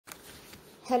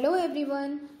Hello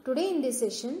everyone. Today in this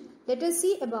session, let us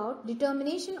see about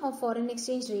determination of foreign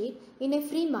exchange rate in a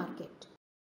free market.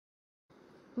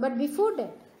 But before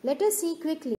that, let us see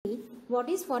quickly what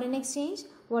is foreign exchange,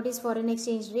 what is foreign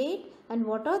exchange rate, and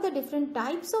what are the different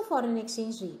types of foreign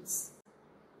exchange rates.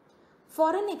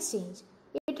 Foreign exchange.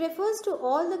 It refers to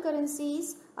all the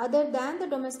currencies other than the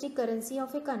domestic currency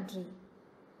of a country.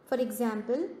 For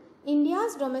example,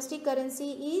 India's domestic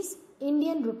currency is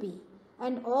Indian rupee,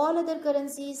 and all other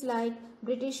currencies like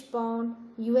British pound,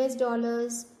 US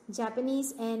dollars,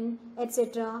 Japanese yen,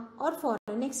 etc. are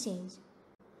foreign exchange.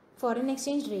 Foreign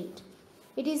exchange rate.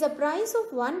 It is the price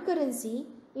of one currency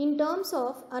in terms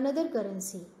of another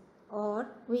currency, or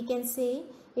we can say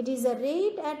it is a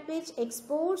rate at which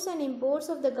exports and imports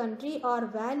of the country are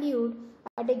valued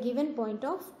at a given point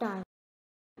of time.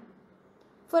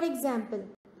 For example,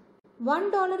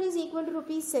 $1 is equal to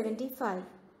rupees 75,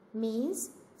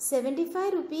 means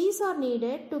 75 rupees are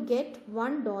needed to get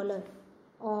 $1,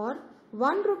 or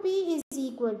 1 rupee is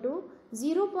equal to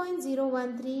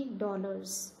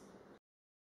 $0.013.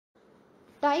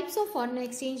 Types of foreign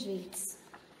exchange rates.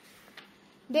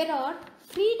 There are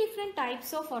three different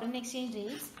types of foreign exchange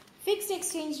rates: fixed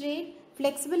exchange rate,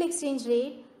 flexible exchange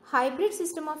rate, hybrid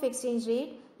system of exchange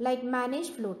rate like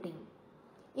managed floating.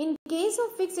 In case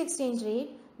of fixed exchange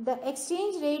rate, the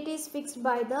exchange rate is fixed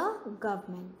by the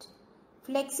government.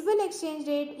 Flexible exchange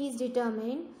rate is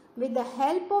determined with the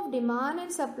help of demand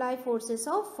and supply forces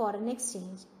of foreign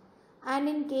exchange. And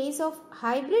in case of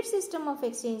hybrid system of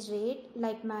exchange rate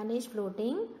like managed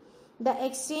floating, the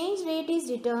exchange rate is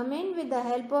determined with the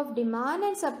help of demand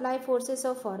and supply forces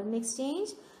of foreign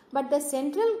exchange, but the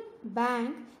central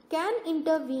bank can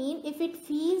intervene if it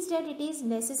feels that it is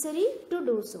necessary to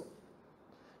do so.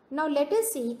 Now let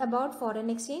us see about foreign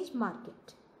exchange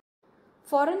market.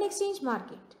 Foreign exchange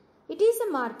market. It is a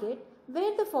market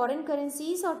where the foreign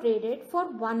currencies are traded for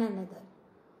one another.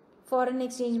 Foreign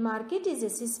exchange market is a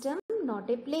system, not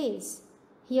a place.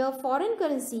 Here foreign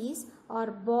currencies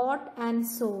are bought and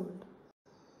sold.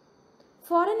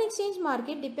 Foreign exchange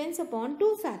market depends upon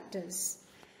two factors.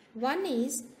 One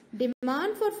is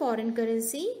demand for foreign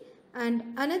currency and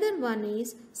another one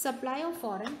is supply of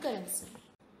foreign currency.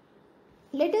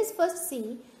 Let us first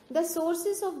see the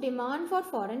sources of demand for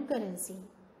foreign currency.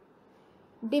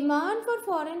 Demand for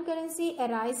foreign currency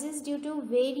arises due to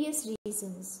various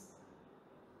reasons.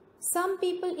 Some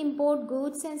people import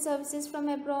goods and services from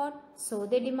abroad, so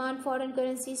they demand foreign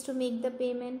currencies to make the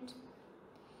payment.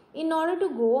 In order to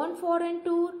go on foreign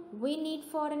tour, we need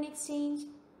foreign exchange.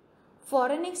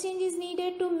 Foreign exchange is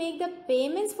needed to make the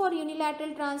payments for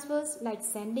unilateral transfers like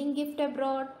sending gift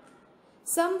abroad.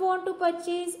 Some want to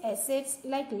purchase assets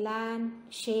like land,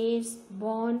 shares,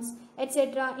 bonds,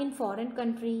 etc. in foreign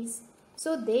countries,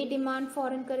 so they demand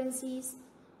foreign currencies.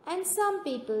 And some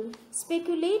people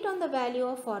speculate on the value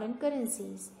of foreign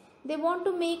currencies. They want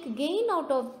to make gain out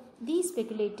of these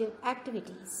speculative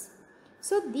activities.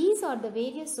 So these are the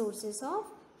various sources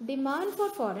of demand for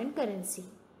foreign currency.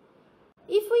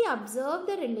 If we observe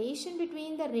the relation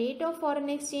between the rate of foreign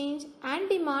exchange and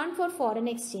demand for foreign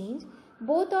exchange,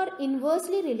 both are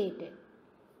inversely related.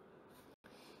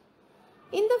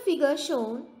 In the figure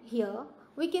shown here,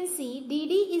 we can see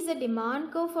DD is the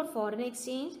demand curve for foreign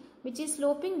exchange, which is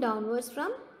sloping downwards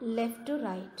from left to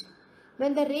right.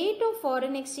 When the rate of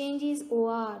foreign exchange is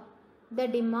OR, the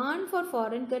demand for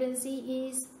foreign currency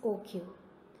is OQ.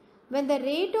 When the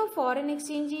rate of foreign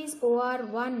exchange is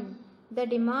OR1, the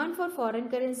demand for foreign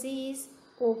currency is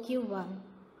OQ1.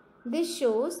 This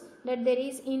shows that there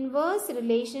is inverse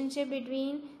relationship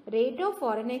between rate of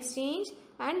foreign exchange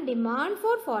and demand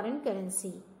for foreign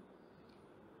currency.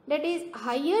 That is,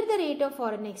 higher the rate of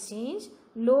foreign exchange,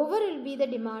 lower will be the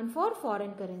demand for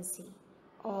foreign currency,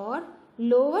 or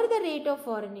lower the rate of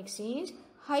foreign exchange,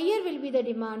 higher will be the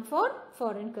demand for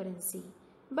foreign currency.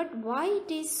 But why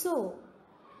it is so?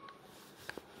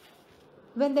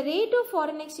 When the rate of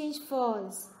foreign exchange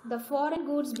falls, the foreign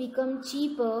goods become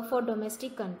cheaper for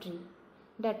domestic country.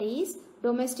 That is,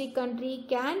 domestic country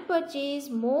can purchase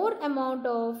more amount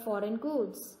of foreign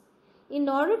goods. In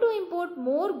order to import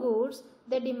more goods,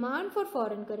 the demand for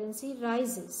foreign currency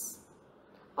rises.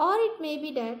 Or it may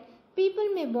be that people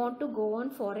may want to go on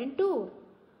foreign tour,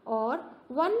 or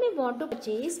one may want to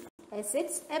purchase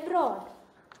assets abroad.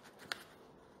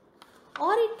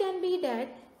 Or it can be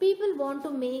that people want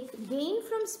to make gain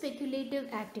from speculative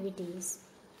activities.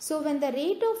 So when the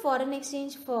rate of foreign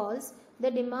exchange falls,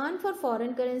 the demand for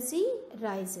foreign currency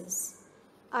rises.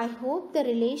 I hope the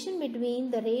relation between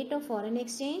the rate of foreign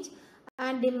exchange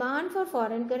and demand for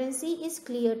foreign currency is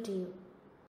clear to you.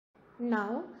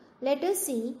 Now, let us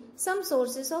see some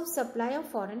sources of supply of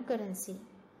foreign currency.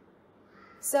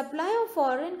 Supply of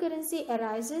foreign currency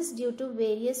arises due to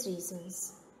various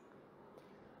reasons.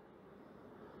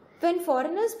 When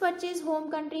foreigners purchase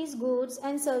home country's goods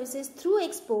and services through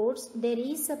exports, there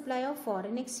is supply of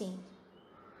foreign exchange.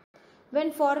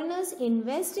 When foreigners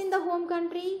invest in the home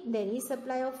country, there is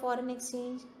supply of foreign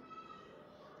exchange.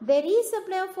 There is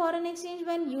supply of foreign exchange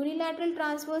when unilateral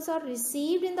transfers are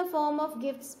received in the form of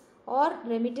gifts or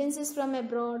remittances from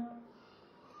abroad.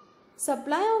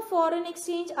 Supply of foreign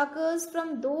exchange occurs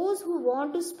from those who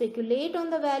want to speculate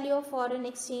on the value of foreign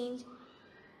exchange.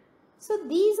 So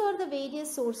these are the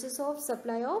various sources of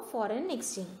supply of foreign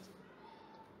exchange.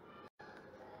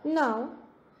 Now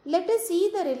let us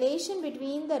see the relation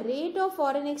between the rate of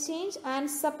foreign exchange and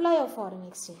supply of foreign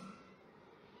exchange.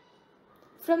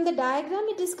 From the diagram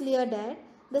it is clear that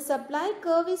the supply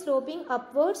curve is sloping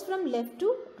upwards from left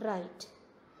to right.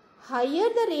 Higher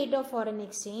the rate of foreign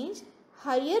exchange,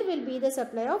 higher will be the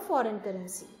supply of foreign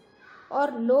currency.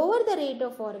 Or lower the rate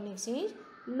of foreign exchange,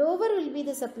 lower will be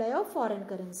the supply of foreign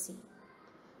currency.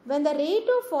 When the rate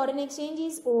of foreign exchange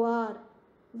is OR,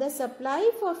 the supply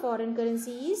for foreign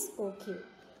currency is OQ.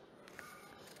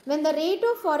 When the rate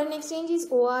of foreign exchange is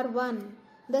OR1,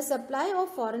 the supply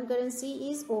of foreign currency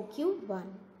is OQ1.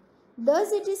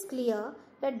 Thus it is clear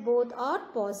that both are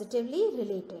positively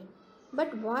related.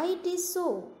 But why it is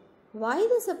so? Why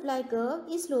the supply curve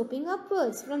is sloping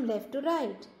upwards from left to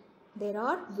right? There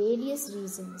are various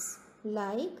reasons.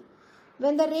 Like,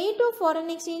 when the rate of foreign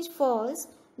exchange falls,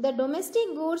 the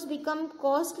domestic goods become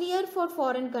costlier for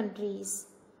foreign countries.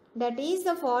 That is,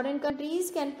 the foreign countries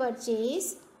can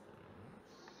purchase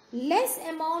less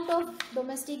amount of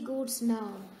domestic goods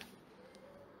now.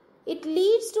 It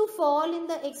leads to fall in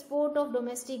the export of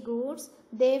domestic goods.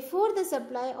 Therefore, the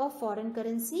supply of foreign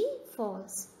currency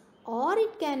falls. Or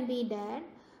it can be that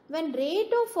when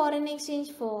rate of foreign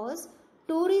exchange falls,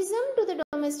 tourism to the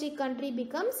domestic country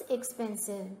becomes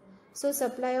expensive. So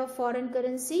supply of foreign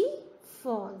currency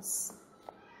falls.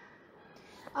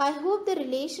 I hope the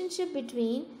relationship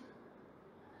between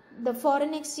the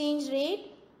foreign exchange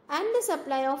rate and the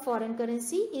supply of foreign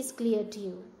currency is clear to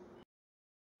you.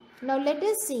 Now let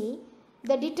us see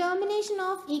the determination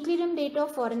of equilibrium rate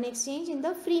of foreign exchange in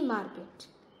the free market.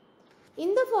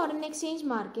 In the foreign exchange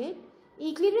market,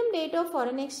 equilibrium rate of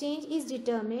foreign exchange is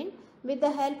determined with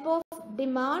the help of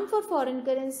demand for foreign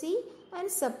currency and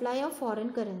supply of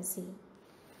foreign currency.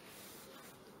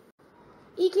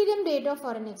 Equilibrium rate of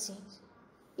foreign exchange.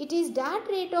 It is that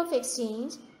rate of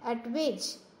exchange at which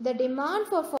the demand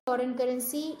for foreign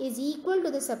currency is equal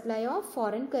to the supply of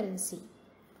foreign currency.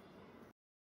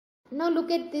 Now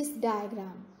look at this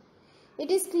diagram.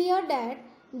 It is clear that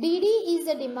DD is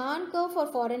the demand curve for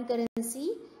foreign currency,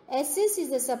 SS is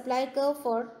the supply curve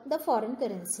for the foreign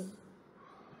currency.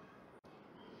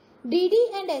 DD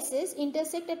and SS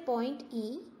intersect at point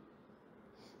E.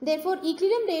 Therefore,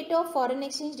 equilibrium rate of foreign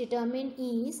exchange determined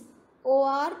is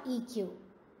OR-EQ.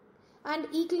 And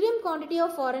equilibrium quantity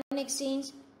of foreign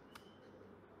exchange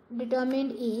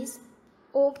determined is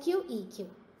OQ-EQ.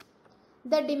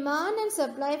 The demand and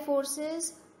supply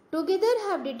forces together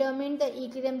have determined the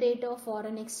equilibrium rate of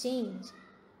foreign exchange.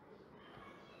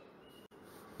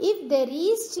 If there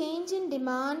is change in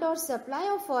demand or supply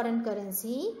of foreign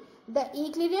currency, the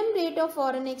equilibrium rate of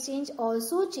foreign exchange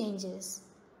also changes.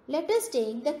 Let us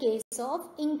take the case of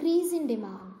increase in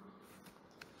demand.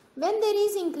 When there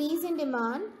is increase in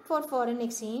demand for foreign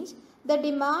exchange, the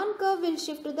demand curve will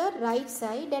shift to the right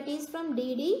side, that is from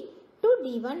DD to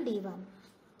D1.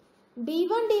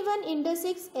 D1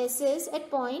 intersects SS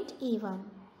at point E1.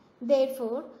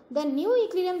 Therefore, the new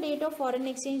equilibrium rate of foreign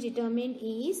exchange determined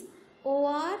is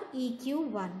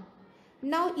OR-EQ1.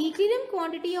 Now, equilibrium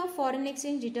quantity of foreign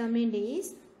exchange determined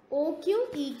is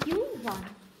OQ-EQ1.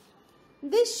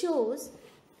 This shows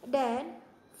that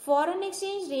foreign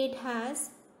exchange rate has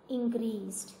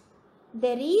increased.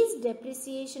 There is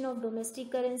depreciation of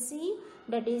domestic currency,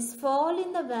 that is fall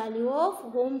in the value of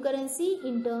home currency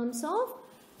in terms of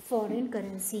foreign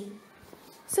currency.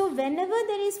 So whenever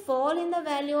there is fall in the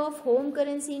value of home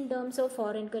currency in terms of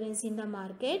foreign currency in the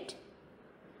market,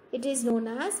 it is known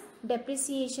as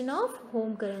depreciation of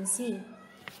home currency.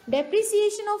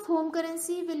 Depreciation of home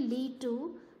currency will lead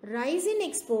to rise in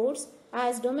exports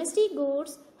as domestic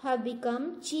goods have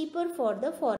become cheaper for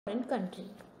the foreign country.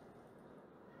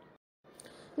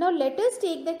 Now let us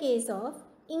take the case of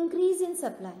increase in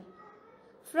supply.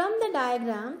 From the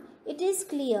diagram, it is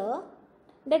clear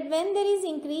that when there is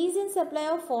increase in supply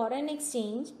of foreign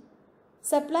exchange,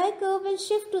 supply curve will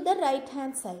shift to the right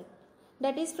hand side,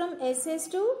 that is from SS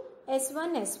to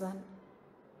S1.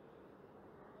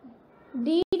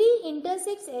 DD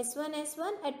intersects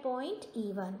S1 at point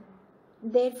E1.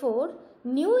 Therefore,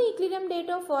 new equilibrium date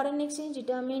of foreign exchange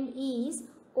determined is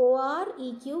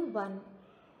OREQ1.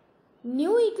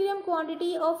 New equilibrium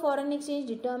quantity of foreign exchange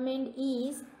determined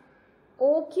is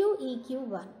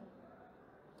OQEQ1.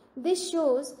 This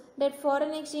shows that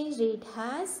foreign exchange rate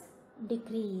has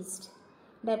decreased.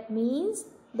 That means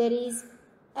there is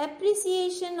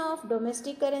appreciation of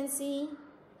domestic currency,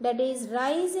 that is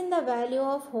rise in the value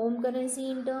of home currency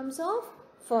in terms of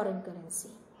foreign currency.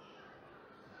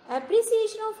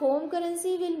 Appreciation of home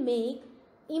currency will make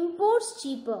imports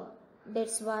cheaper.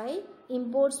 That's why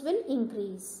imports will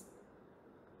increase.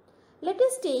 Let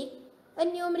us take a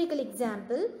numerical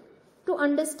example to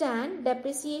understand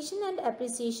depreciation and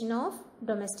appreciation of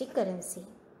domestic currency.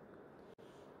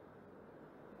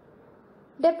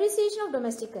 Depreciation of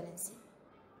domestic currency.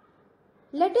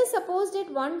 Let us suppose that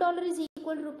 $1 is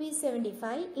equal to rupees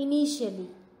 75 initially.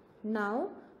 Now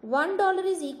 $1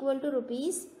 is equal to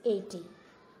rupees 80.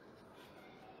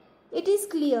 It is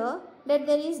clear that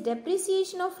there is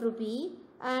depreciation of rupee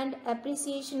and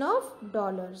appreciation of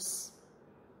dollars.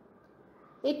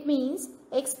 It means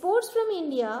exports from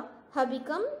India have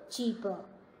become cheaper.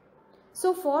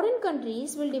 So foreign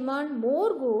countries will demand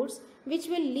more goods, which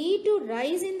will lead to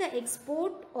rise in the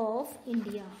export of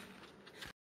India.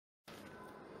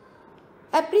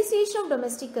 Appreciation of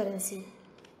domestic currency.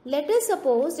 Let us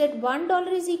suppose that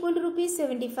 $1 is equal to rupees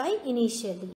 75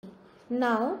 initially.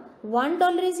 Now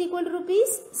 $1 is equal to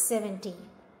rupees 70.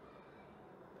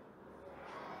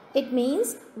 It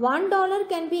means $1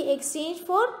 can be exchanged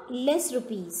for less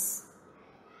rupees.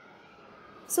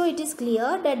 So it is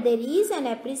clear that there is an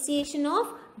appreciation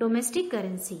of domestic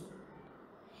currency.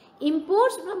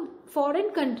 Imports from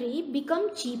foreign country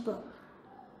become cheaper.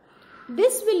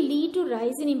 This will lead to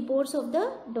rise in imports of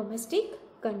the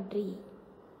domestic country.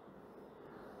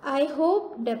 I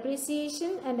hope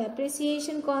depreciation and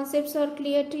appreciation concepts are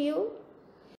clear to you.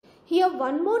 Here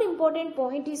one more important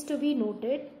point is to be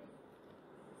noted.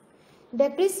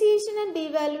 Depreciation and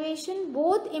devaluation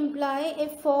both imply a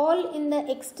fall in the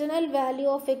external value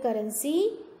of a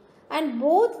currency, and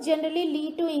both generally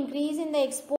lead to increase in the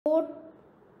export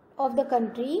of the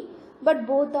country, but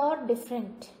both are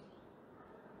different.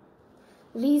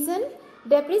 Reason: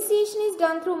 depreciation is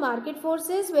done through market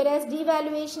forces, whereas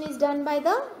devaluation is done by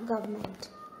the government.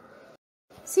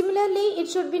 Similarly, it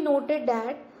should be noted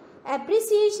that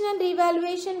appreciation and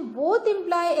devaluation both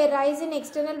imply a rise in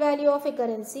external value of a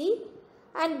currency,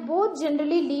 and both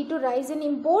generally lead to rise in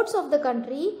imports of the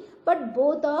country, but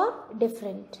both are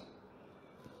different.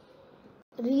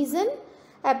 Reason: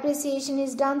 appreciation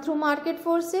is done through market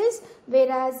forces,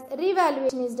 whereas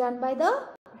revaluation is done by the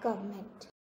government.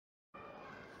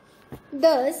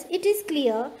 Thus, it is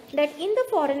clear that in the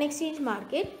foreign exchange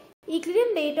market,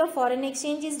 equilibrium rate of foreign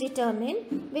exchange is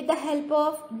determined with the help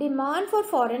of demand for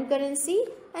foreign currency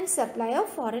and supply of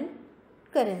foreign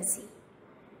currency.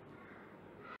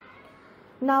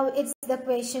 Now it's the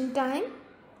question time.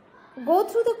 Go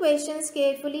through the questions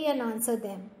carefully and answer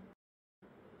them.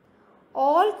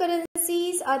 All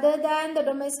currencies other than the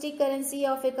domestic currency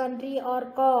of a country are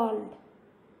called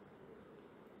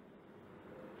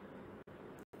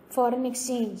foreign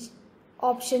exchange.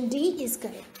 Option D is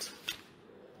correct.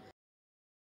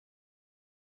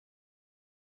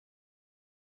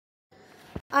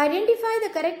 Identify the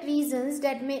correct reasons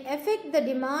that may affect the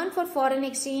demand for foreign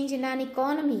exchange in an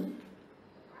economy.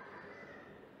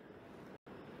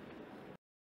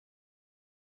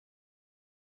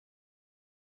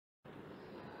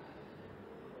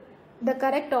 The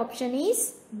correct option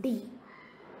is D.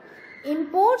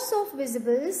 Imports of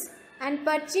visibles and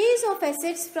purchase of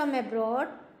assets from abroad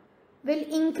will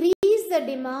increase the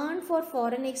demand for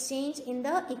foreign exchange in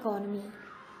the economy.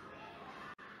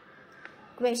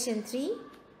 Question 3.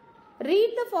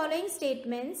 Read the following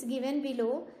statements given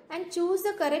below and choose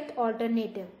the correct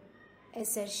alternative.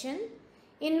 Assertion: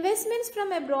 investments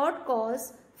from abroad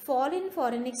cause fall in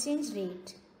foreign exchange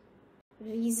rate.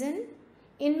 Reason: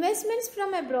 investments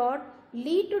from abroad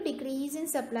lead to decrease in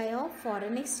supply of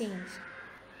foreign exchange.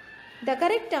 The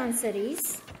correct answer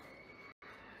is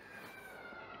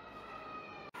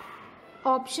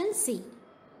option C.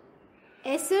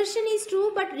 Assertion is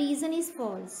true but reason is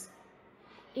false.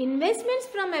 Investments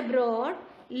from abroad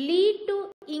lead to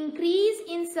increase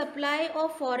in supply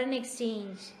of foreign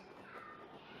exchange.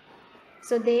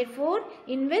 So therefore,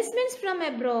 investments from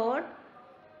abroad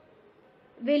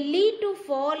will lead to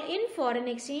fall in foreign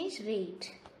exchange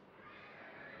rate.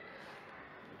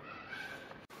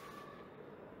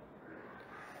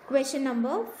 Question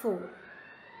number 4.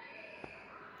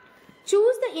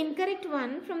 Choose the incorrect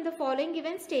one from the following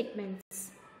given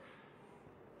statements.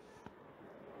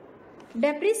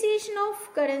 Depreciation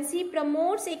of currency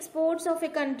promotes exports of a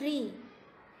country.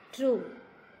 True.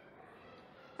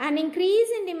 An increase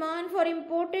in demand for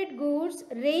imported goods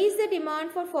raises the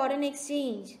demand for foreign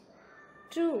exchange.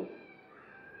 True.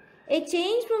 A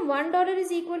change from $1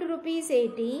 is equal to rupees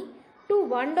 80 to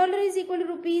 $1 is equal to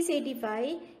rupees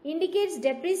 85 indicates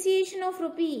depreciation of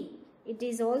rupee. It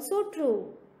is also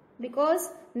true because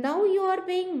now you are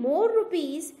paying more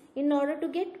rupees in order to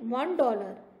get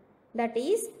 $1. That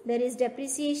is, there is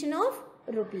depreciation of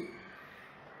rupee.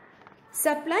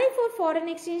 Supply for foreign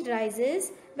exchange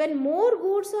rises when more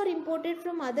goods are imported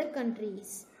from other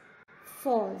countries.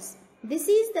 False. This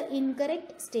is the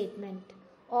incorrect statement.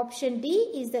 Option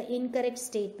D is the incorrect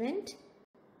statement.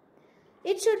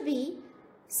 It should be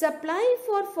supply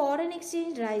for foreign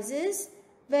exchange rises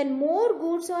when more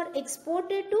goods are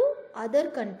exported to other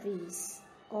countries,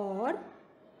 or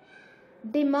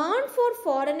demand for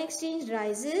foreign exchange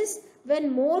rises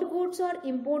when more goods are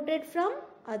imported from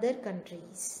other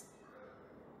countries.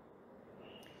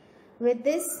 With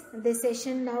this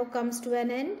session now comes to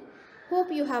an end.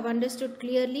 Hope you have understood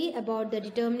clearly about the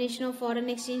determination of foreign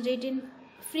exchange rate in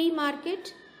free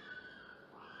market.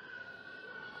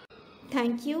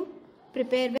 Thank you.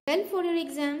 Prepare well for your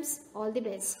exams. All the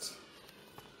best.